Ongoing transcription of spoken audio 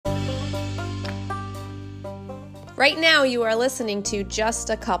Right now, you are listening to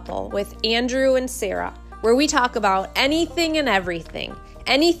Just a Couple with Andrew and Sarah, where we talk about anything and everything.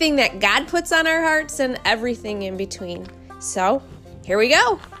 Anything that God puts on our hearts and everything in between. So, here we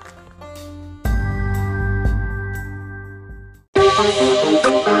go.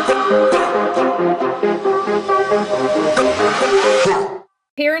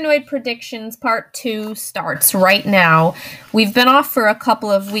 Paranoid Predictions Part 2 starts right now. We've been off for a couple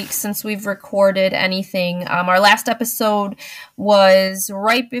of weeks since we've recorded anything. Our last episode was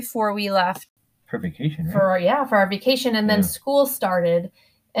right before we left. For vacation, right? For our vacation, and then school started.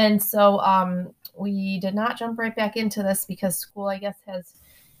 And so we did not jump right back into this because school, I guess,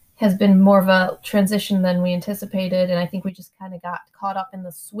 has been more of a transition than we anticipated, and I think we just kind of got caught up in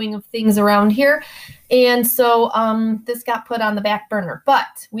the swing of things around here, and so this got put on the back burner.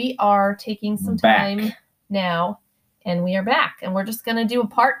 But we are taking some time now, and we are back, and we're just going to do a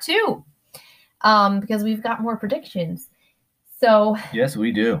part 2 because we've got more predictions. So yes,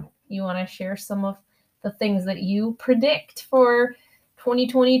 we do. You want to share some of the things that you predict for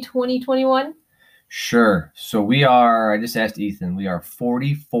 2020, 2021? Sure. So I just asked Ethan, we are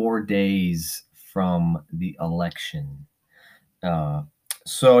 44 days from the election.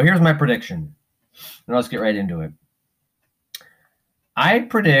 So here's my prediction. And let's get right into it. I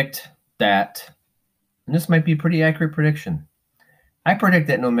predict that, and this might be a pretty accurate prediction, I predict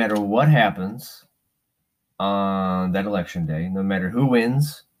that no matter what happens on that election day, no matter who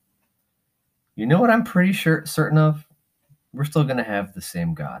wins, you know what I'm pretty certain of? We're still going to have the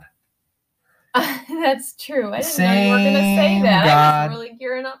same God. That's true. I didn't know you were going to say that. God. I was really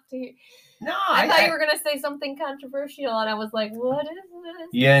gearing up to hear. No, I thought you were going to say something controversial, and I was like, what is this?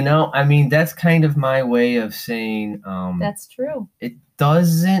 Yeah, no, I mean, that's kind of my way of saying... that's true. It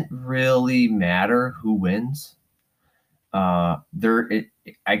doesn't really matter who wins. I'm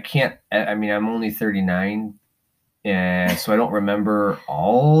only 39, and so I don't remember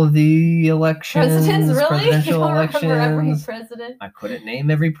all of the elections. Presidential elections. Remember every president? I couldn't name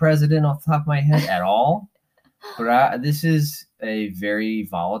every president off the top of my head at all. But this is a very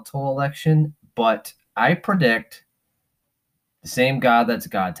volatile election. But I predict the same God that's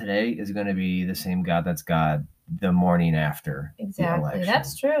God today is going to be the same God that's God the morning after the election.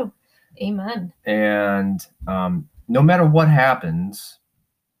 That's true. Amen. And no matter what happens,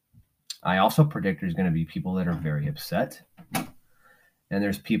 I also predict there's going to be people that are very upset, and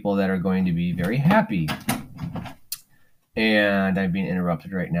there's people that are going to be very happy. And I'm being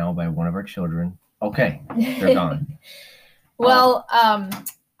interrupted right now by one of our children. Okay, they're gone. Well,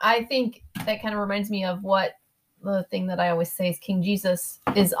 I think that kind of reminds me of what the thing that I always say is King Jesus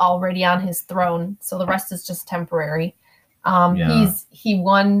is already on his throne, so the rest is just temporary. He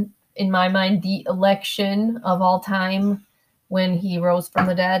won, in my mind, the election of all time when he rose from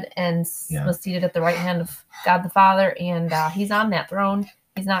the dead and was seated at the right hand of God the Father, and he's on that throne.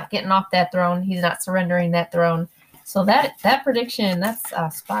 He's not getting off that throne. He's not surrendering that throne. So that prediction, that's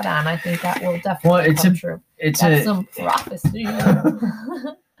spot on. I think that will definitely come true. That's some prophecy.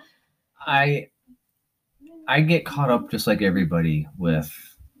 I get caught up just like everybody with,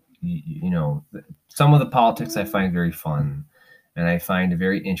 some of the politics I find very fun, and I find it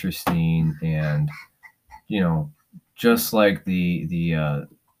very interesting, and, just like the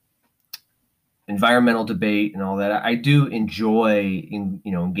environmental debate and all that, I do enjoy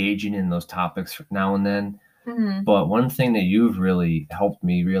engaging in those topics now and then. Mm-hmm. But one thing that you've really helped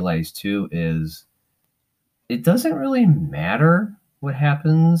me realize too is it doesn't really matter what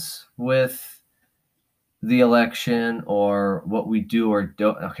happens with the election or what we do or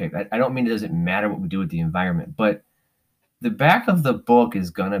don't. Okay, I don't mean it doesn't matter what we do with the environment, but the back of the book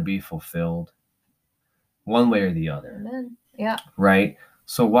is gonna be fulfilled one way or the other. Amen. Yeah. Right.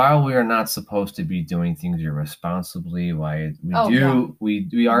 So while we are not supposed to be doing things irresponsibly,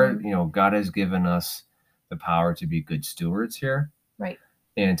 we are, God has given us the power to be good stewards here. Right.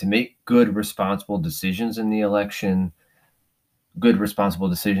 And to make good, responsible decisions in the election, good, responsible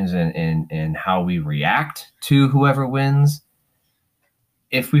decisions in how we react to whoever wins.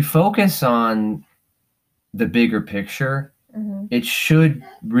 If we focus on the bigger picture, it should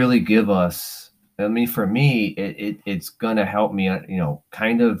really give us, for me, it's going to help me,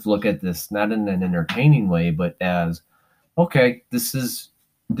 kind of look at this, not in an entertaining way, but as, okay, this is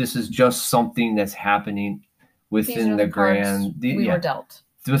just something that's happening within the grand, we were dealt.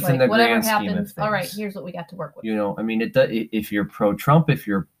 Within the grand scheme of things. All right, here's what we got to work with. If you're pro-Trump, if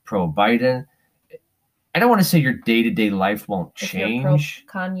you're pro-Biden, I don't want to say your day-to-day life won't change. If you're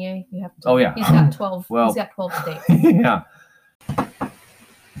pro-Kanye, you have to. Oh, yeah. He's got 12. He's got 12 states. Yeah.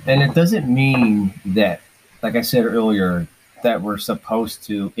 And it doesn't mean that, like I said earlier, that we're supposed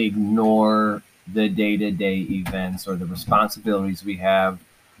to ignore the day-to-day events or the responsibilities we have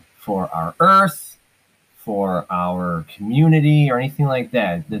for our earth, for our community, or anything like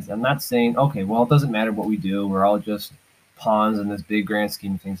that. I'm not saying, okay, well, it doesn't matter what we do. We're all just pawns in this big grand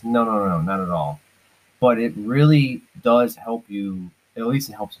scheme of things. No, not at all. But it really does help you, at least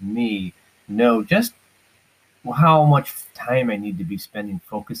it helps me, know just how much time I need to be spending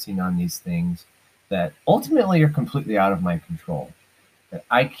focusing on these things that ultimately are completely out of my control. That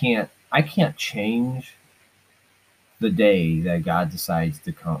I can't change the day that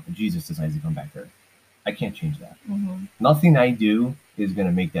Jesus decides to come back to earth. I can't change that. Mm-hmm. Nothing I do is going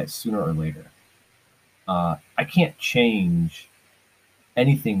to make that sooner or later. I can't change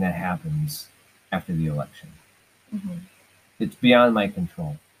anything that happens after the election. Mm-hmm. It's beyond my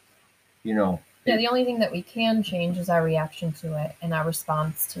control. Yeah, the only thing that we can change is our reaction to it and our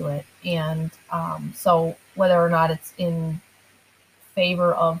response to it. And so whether or not it's in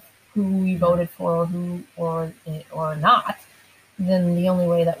favor of who we voted for or not, then the only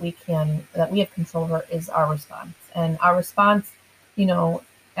way that we have control over is our response. And our response,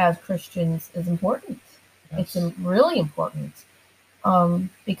 as Christians, is important. Yes. It's really important.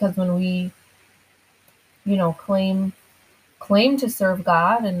 Because when we, claim to serve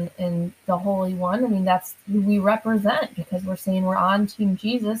God and the Holy One, I mean, that's who we represent, because we're saying we're on Team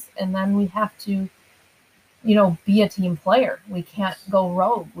Jesus, and then we have to, be a team player. We can't go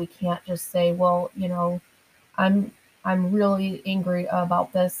rogue. We can't just say, well, I'm really angry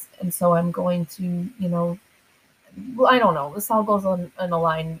about this, and so I'm going to, I don't know. This all goes on in a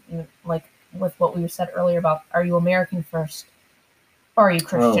line, like with what we said earlier about, are you American first or are you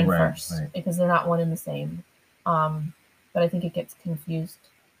Christian first? Right. Because they're not one and the same. But I think it gets confused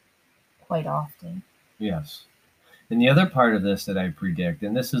quite often. Yes. And the other part of this that I predict,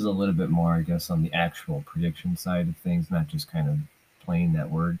 and this is a little bit more, I guess, on the actual prediction side of things, not just kind of playing that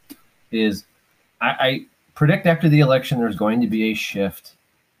word, is I predict after the election there's going to be a shift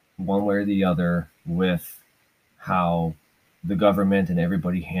one way or the other with how the government and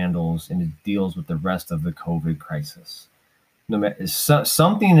everybody handles and deals with the rest of the COVID crisis. No matter,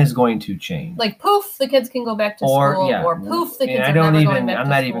 something is going to change. Like poof, the kids can go back to school, or poof, the kids are never going back to school. I'm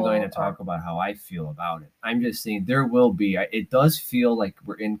not even going to talk about how I feel about it. I'm just saying there will be. It does feel like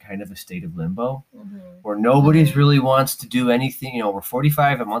we're in kind of a state of limbo, where nobody's really wants to do anything. We're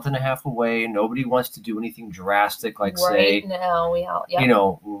 45, a month and a half away. Nobody wants to do anything drastic, like right now we all,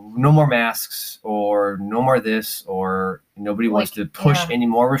 no more masks or no more this, or nobody wants to push any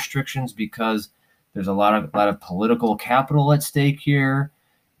more restrictions because there's a lot of political capital at stake here,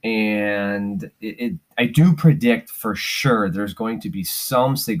 and I do predict for sure there's going to be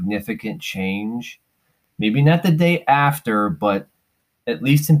some significant change. Maybe not the day after, but at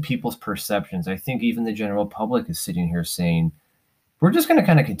least in people's perceptions. I think even the general public is sitting here saying, we're just going to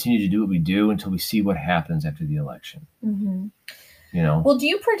kind of continue to do what we do until we see what happens after the election. Mm-hmm. Well, do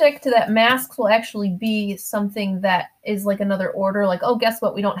you predict that masks will actually be something that is like another order? Like, oh, guess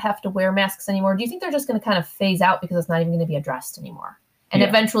what? We don't have to wear masks anymore. Do you think they're just going to kind of phase out because it's not even going to be addressed anymore? And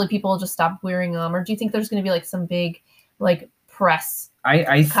eventually people will just stop wearing them? Or do you think there's going to be like some big like press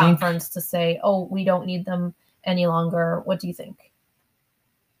conference to say, oh, we don't need them any longer? What do you think?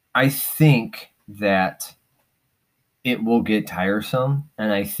 I think that it will get tiresome.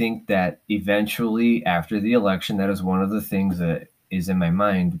 And I think that eventually after the election, that is one of the things that is in my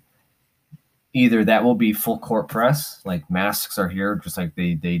mind. Either that will be full court press, like masks are here just like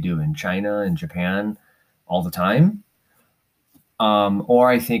they do in China and Japan all the time, or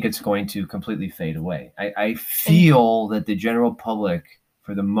I think it's going to completely fade away. I feel that the general public,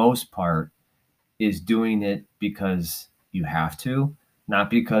 for the most part, is doing it because you have to, not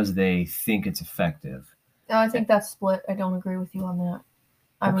because they think it's effective. No, I think that's split. I don't agree with you on that.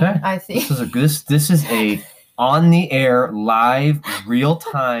 I mean, I think this is a on the air, live, real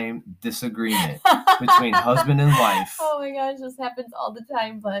time disagreement between husband and wife. Oh my gosh, this happens all the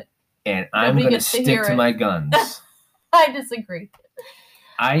time, and I'm going to stick to my guns. I disagree.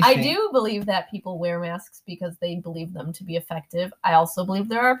 I do believe that people wear masks because they believe them to be effective. I also believe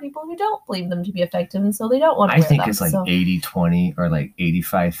there are people who don't believe them to be effective, and so they don't want to wear them. I think it's like 80-20 or like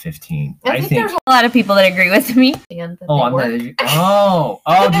 85-15. I think there's a lot of people that agree with me. Did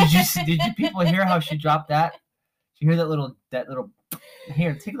you people hear how she dropped that? Did you hear that little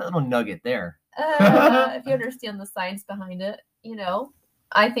here, take that little nugget there. If you understand the science behind it,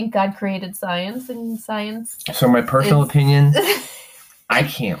 I think God created science, and science. So my personal opinion, I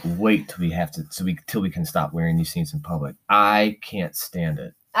can't wait till we can stop wearing these things in public. I can't stand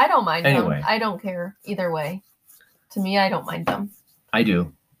it. I don't mind them. I don't care either way. To me, I don't mind them. I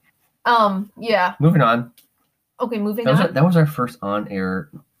do. Yeah. Moving on. Okay, moving on. That was our first on-air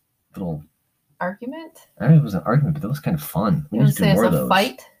little argument? I don't know if it was an argument, but that was kind of fun. We You need would to do say more it's of a those.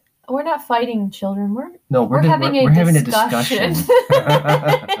 fight? We're not fighting, children. We're having a discussion.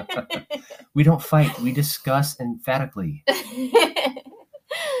 We don't fight. We discuss emphatically.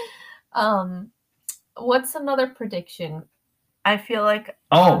 What's another prediction? I feel like.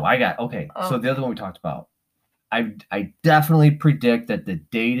 Okay. So the other one we talked about. I definitely predict that the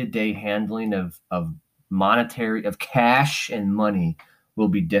day-to-day handling of cash and money will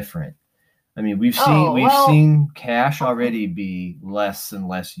be different. I mean, we've seen cash already be less and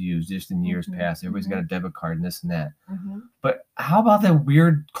less used just in years past. Everybody's got a debit card and this and that. But how about the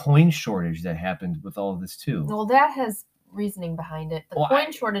weird coin shortage that happened with all of this too? Well, that has reasoning behind it. The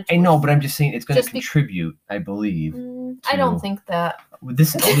coin shortage. I know, but I'm just saying it's going to contribute, I believe. I don't think that.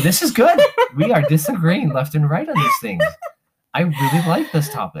 This is good. We are disagreeing left and right on these things. I really like this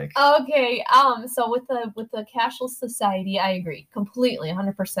topic. Okay. So with the cashless society, I agree completely,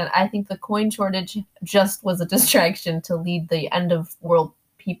 100%. I think the coin shortage just was a distraction to lead the end of world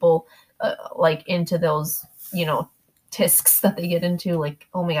people like into those, tisks that they get into, like,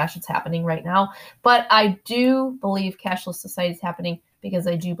 oh my gosh, it's happening right now. But I do believe cashless society is happening because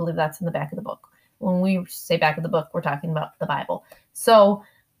I do believe that's in the back of the book. When we say back of the book, we're talking about the Bible. So,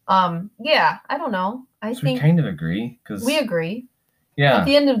 yeah, I don't know. I think we kind of agree because we agree. Yeah. At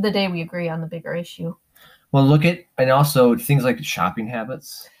the end of the day, we agree on the bigger issue. Well, and also things like shopping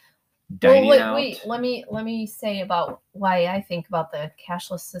habits, dining out. Wait. Let me say about why I think about the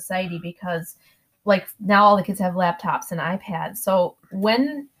cashless society, because like now all the kids have laptops and iPads. So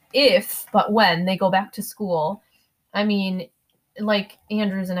when they go back to school, I mean, like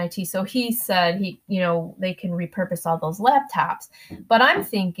Andrew's in IT, so he said they can repurpose all those laptops. But I'm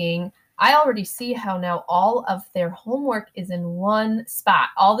thinking, I already see how now all of their homework is in one spot.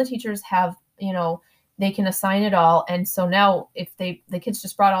 All the teachers have, they can assign it all. And so now if the kids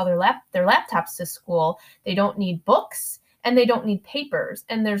just brought all their laptops to school, they don't need books and they don't need papers.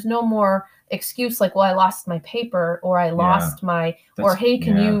 And there's no more excuse like, well, I lost my paper, or I lost or hey,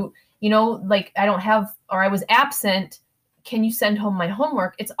 can you, like I don't have, or I was absent. Can you send home my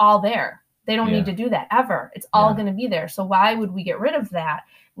homework? It's all there. They don't need to do that ever. It's all going to be there. So why would we get rid of that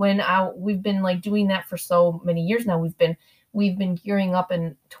when we've been like doing that for so many years now? We've been gearing up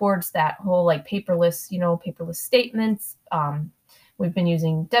and towards that whole like paperless statements. We've been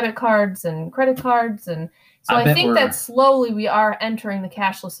using debit cards and credit cards, and so I think that slowly we are entering the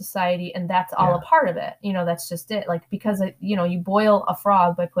cashless society, and that's all a part of it. That's just it. Like, because you boil a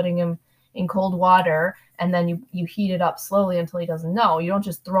frog by putting him in cold water, and then you heat it up slowly until he doesn't know. You don't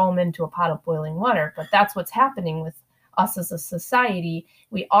just throw him into a pot of boiling water. But that's what's happening with us as a society.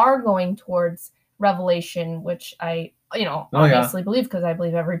 We are going towards revelation, which I, obviously believe, because I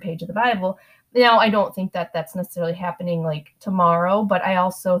believe every page of the Bible. Now, I don't think that that's necessarily happening like tomorrow, but I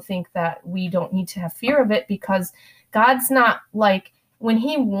also think that we don't need to have fear of it, because God's not like, when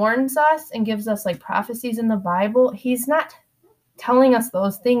he warns us and gives us like prophecies in the Bible, he's not telling us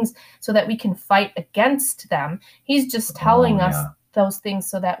those things so that we can fight against them. He's just telling us those things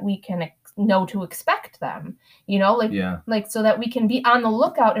so that we can know to expect them, like so that we can be on the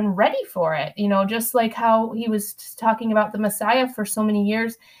lookout and ready for it, just like how he was talking about the Messiah for so many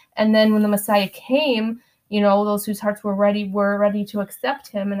years. And then when the Messiah came, those whose hearts were ready to accept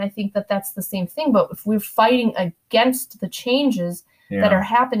him. And I think that that's the same thing. But if we're fighting against the changes that are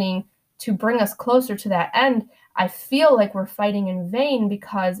happening to bring us closer to that end, I feel like we're fighting in vain,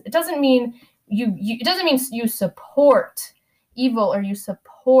 because it doesn't mean it doesn't mean you support evil or you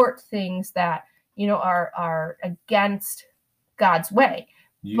support things that are against God's way.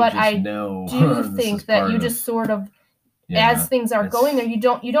 But I do think that you just sort of, as things are going there, you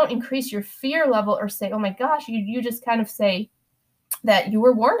don't increase your fear level or say, oh my gosh, you just kind of say that you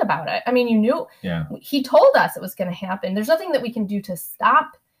were warned about it. I mean, you knew. He told us it was going to happen. There's nothing that we can do to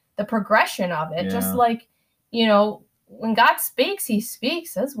stop the progression of it. Just like, when God speaks, he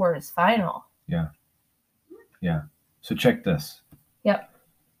speaks. His word is final. Yeah. So check this. Yep.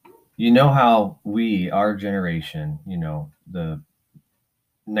 You know how our generation, the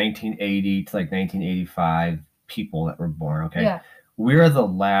 1980 to like 1985 people that were born, okay? Yeah. We're the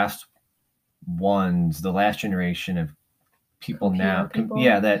last generation of people that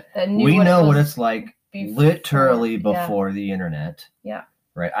we know what it's like literally before the internet. Yeah.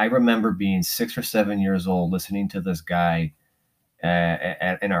 Right. I remember being 6 or 7 years old, listening to this guy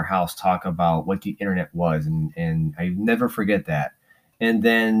in our house talk about what the internet was. And I never forget that. And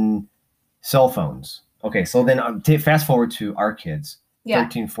then cell phones. Okay. So then fast forward to our kids,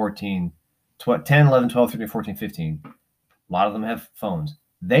 13, 14, 10, 11, 12, 13, 14, 15. A lot of them have phones.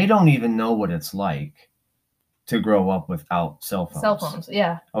 They don't even know what it's like to grow up without cell phones.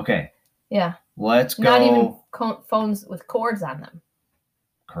 Yeah. Okay. Yeah. let's go. Not even phones with cords on them.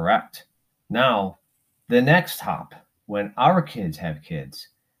 Correct. Now, the next hop, when our kids have kids,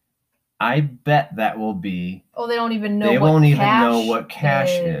 I bet that will be. Oh, they don't even know. They won't even know what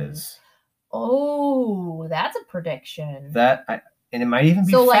cash is. Oh, that's a prediction. And it might even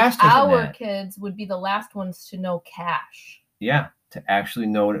be so faster like than our that. kids would be the last ones to know cash. Yeah, to actually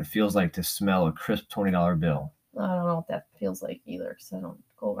know what it feels like to smell a crisp $20 bill. I don't know what that feels like either, because I don't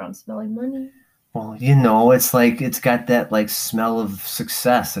go around smelling money. Well, you know, it's like it's got that like smell of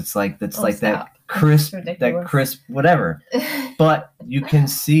success. It's like that crisp, whatever. But you can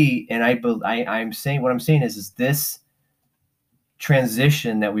see, and I'm saying what I'm saying is this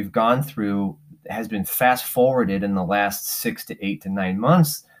transition that we've gone through has been fast forwarded in the last 6 to 8 to 9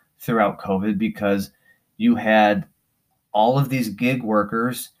 months throughout COVID, because you had all of these gig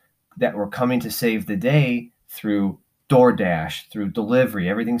workers that were coming to save the day through DoorDash, through delivery.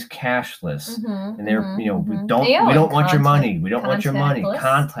 Everything's cashless, and they're we don't want your money. We don't want your money.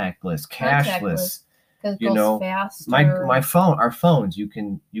 Contactless, cashless. You know, our phones. You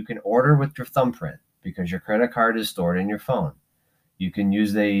can order with your thumbprint because your credit card is stored in your phone. You can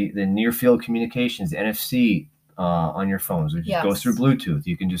use the near field communications, NFC, on your phones, which just goes through Bluetooth.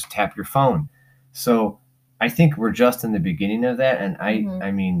 You can just tap your phone. So I think we're just in the beginning of that, and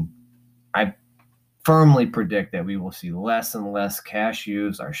I firmly predict that we will see less and less cash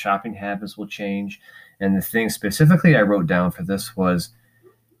use. Our shopping habits will change. And the thing specifically I wrote down for this was,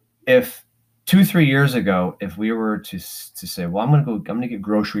 if 2-3 years ago, if we were to say, well, I'm going to get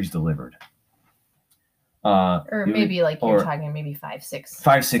groceries delivered. Or maybe you're talking maybe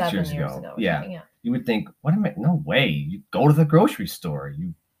 5-6 years ago. Yeah. You would think, no way. You go to the grocery store.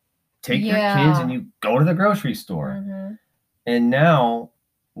 You take your kids and you go to the grocery store. And now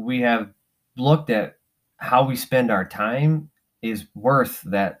we have looked at how we spend our time is worth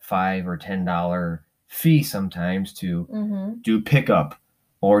that $5 or $10 fee sometimes to do pickup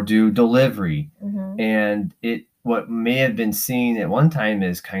or do delivery. And what may have been seen at one time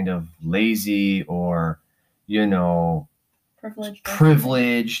as kind of lazy or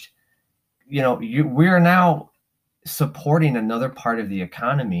privileged. We are now supporting another part of the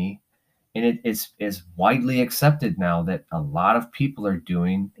economy, and it's widely accepted now that a lot of people are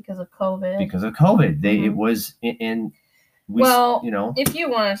doing because of COVID. It was in. If you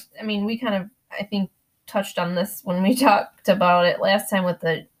want to, we kind of, I think, touched on this when we talked about it last time with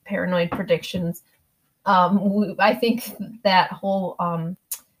the paranoid predictions. I think that whole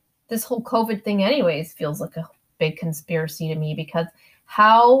this whole COVID thing anyways feels like a big conspiracy to me, because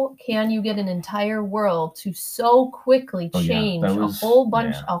how can you get an entire world to so quickly change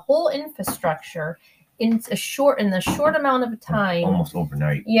a whole infrastructure in the short amount of time? Almost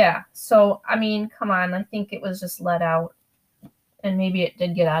overnight. Yeah. So, come on. I think it was just let out, and maybe it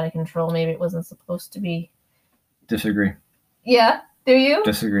did get out of control. Maybe it wasn't supposed to be. Disagree. Yeah. Do you?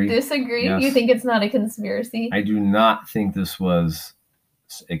 Disagree. Yes. You think it's not a conspiracy? I do not think this was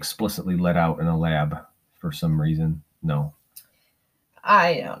explicitly let out in a lab for some reason. No.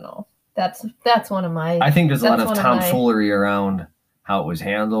 I don't know. That's one of my. I think there's a lot of tomfoolery around how it was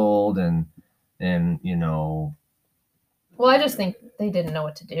handled, and Well, I just think they didn't know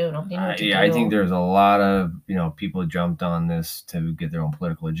what to do. Nobody knew what to do. I think there's a lot of people jumped on this to get their own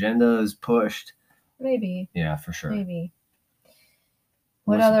political agendas pushed. Maybe. Yeah, for sure. Maybe.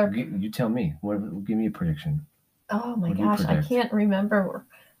 You tell me. Give me a prediction. Oh my gosh, I can't remember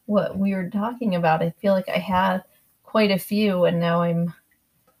what we were talking about. I feel like I had quite a few, and now I'm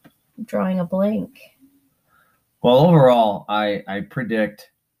drawing a blank. Well, overall, I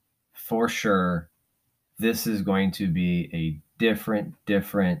predict for sure this is going to be a different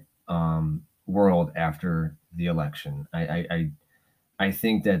world after the election. I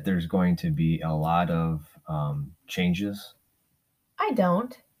think that there's going to be a lot of changes. I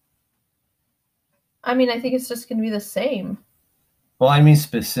don't. I think it's just going to be the same. Well,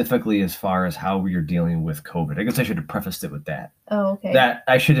 specifically as far as how we are dealing with COVID. I guess I should have prefaced it with that. Oh, okay. That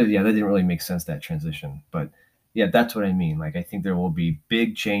didn't really make sense, that transition. But yeah, that's what I mean. Like, I think there will be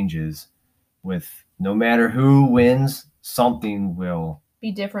big changes with no matter who wins, something will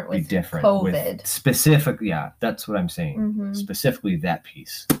be different with COVID. Yeah, that's what I'm saying. Specifically that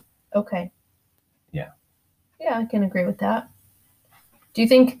piece. Okay. Yeah. Yeah, I can agree with that. Do you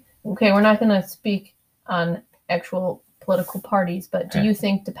think, we're not going to speak on actual political parties, but do you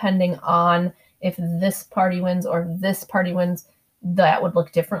think, depending on if this party wins or this party wins, that would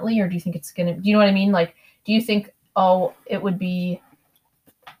look differently? Or do you think it's going to, do you know what I mean? Like, do you think, it would be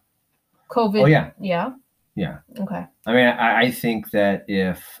COVID? Oh, yeah. Yeah? Yeah. Okay. I think that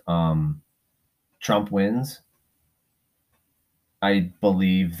if Trump wins, I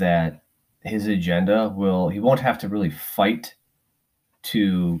believe that his agenda he won't have to really fight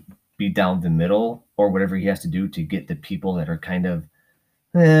to be down the middle or whatever he has to do to get the people that are kind of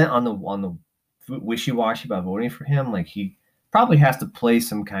on the wishy-washy about voting for him. Like, he probably has to play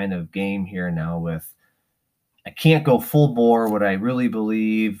some kind of game here now with, I can't go full bore what I really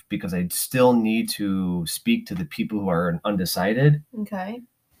believe because I still need to speak to the people who are undecided. Okay.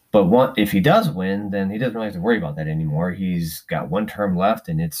 But if he does win, then he doesn't really have to worry about that anymore. He's got one term left,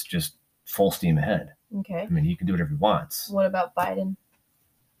 and it's just full steam ahead. Okay. I mean, he can do whatever he wants. What about Biden?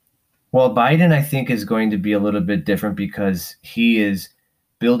 Well, Biden, I think, is going to be a little bit different because he is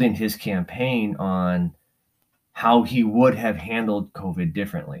building his campaign on how he would have handled COVID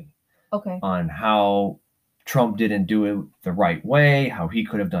differently. Okay. On how Trump didn't do it the right way, how he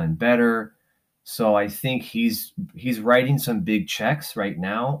could have done better. So I think he's writing some big checks right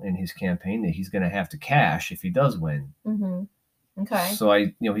now in his campaign that he's going to have to cash if he does win. Mm-hmm. Okay. So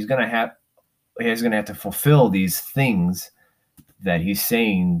he's going to have to fulfill these things that he's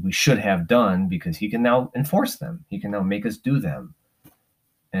saying we should have done because he can now enforce them. He can now make us do them.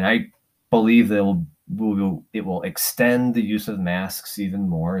 And I believe that it will extend the use of masks even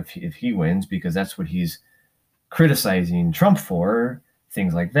more if he wins, because that's what he's criticizing Trump for,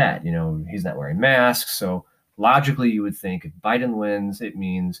 things like that. He's not wearing masks. So logically, you would think if Biden wins, it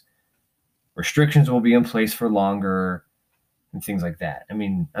means restrictions will be in place for longer and things like that. I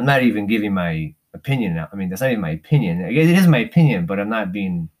mean, I'm not even giving my opinion now. I mean, that's not even my opinion. It is my opinion, but I'm not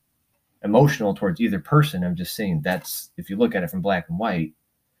being emotional towards either person. I'm just saying that's, if you look at it from black and white,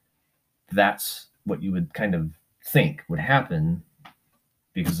 that's what you would kind of think would happen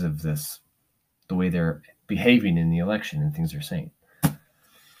because of the way they're behaving in the election and things they're saying.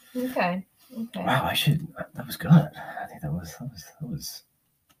 Okay. Wow, that was good. I think that was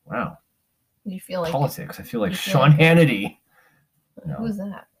wow. You feel like politics. I feel like Sean Hannity. Who's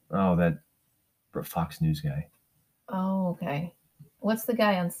that? Oh, that Fox News guy. Oh, okay. What's the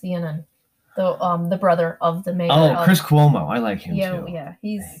guy on CNN? The brother of the mayor. Oh, Chris Cuomo. I like him too. Yeah.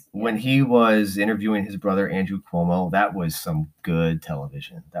 When he was interviewing his brother Andrew Cuomo, that was some good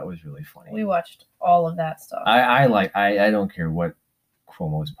television. That was really funny. We watched all of that stuff. I don't care what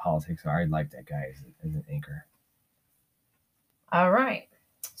Cuomo's politics are. I like that guy as an anchor. All right.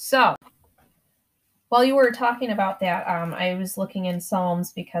 So while you were talking about that, I was looking in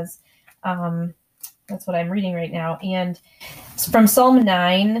Psalms because that's what I'm reading right now. And it's from Psalm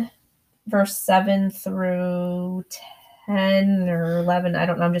 9, verse 7 through 10 or 11. I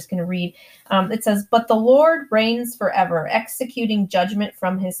don't know. I'm just going to read. It says, "But the Lord reigns forever, executing judgment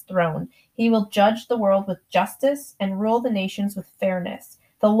from his throne. He will judge the world with justice and rule the nations with fairness.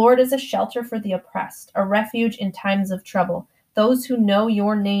 The Lord is a shelter for the oppressed, a refuge in times of trouble. Those who know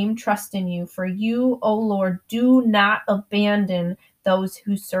your name trust in you. For you, O Lord, do not abandon those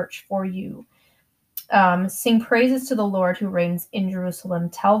who search for you. Sing praises to the Lord who reigns in Jerusalem.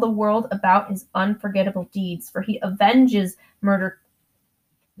 Tell the world about his unforgettable deeds, for he avenges murder.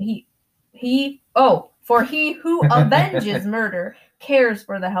 For he who avenges murder cares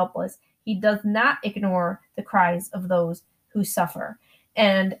for the helpless. He does not ignore the cries of those who suffer."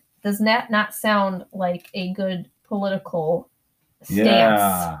 And does that not sound like a good political stance?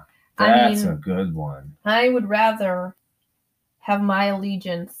 Yeah, that's a good one. I would rather have my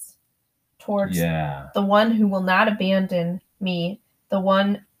allegiance towards the one who will not abandon me, the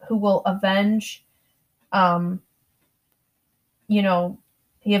one who will avenge, he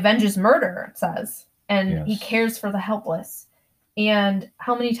avenges murder, it says, and he cares for the helpless. And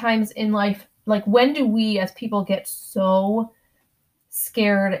how many times in life, like, when do we as people get so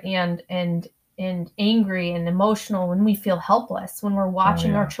scared and angry and emotional when we feel helpless, when we're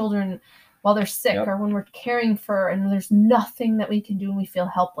watching our children while they're sick, or when we're caring for, and there's nothing that we can do and we feel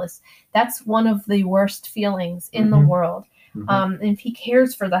helpless? That's one of the worst feelings in the world. And if he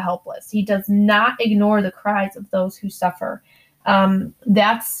cares for the helpless, he does not ignore the cries of those who suffer.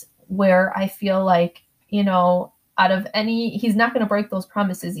 That's where I feel like, out of he's not going to break those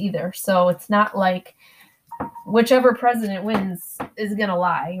promises either. So it's not like whichever president wins is going to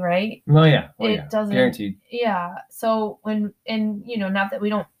lie, right? Oh, yeah. It doesn't. Guaranteed. Yeah. So not that we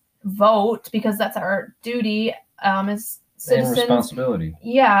don't vote, because that's our duty as citizens. And responsibility.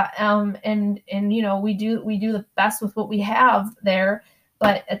 Yeah. And we do the best with what we have there.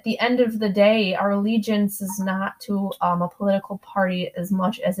 But at the end of the day, our allegiance is not to a political party as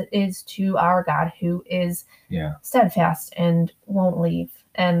much as it is to our God, who is steadfast and won't leave.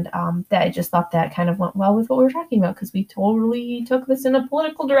 And I just thought that kind of went well with what we were talking about, because we totally took this in a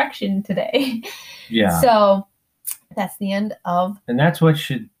political direction today. Yeah. So that's the end of. And that's what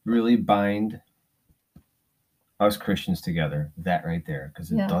should really bind us Christians together, that right there,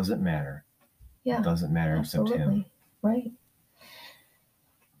 because it doesn't matter. Yeah. It doesn't matter except him. Right.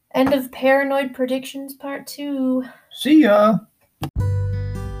 End of Paranoid Predictions Part 2. See ya.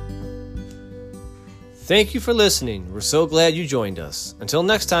 Thank you for listening. We're so glad you joined us. Until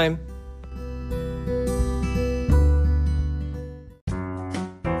next time.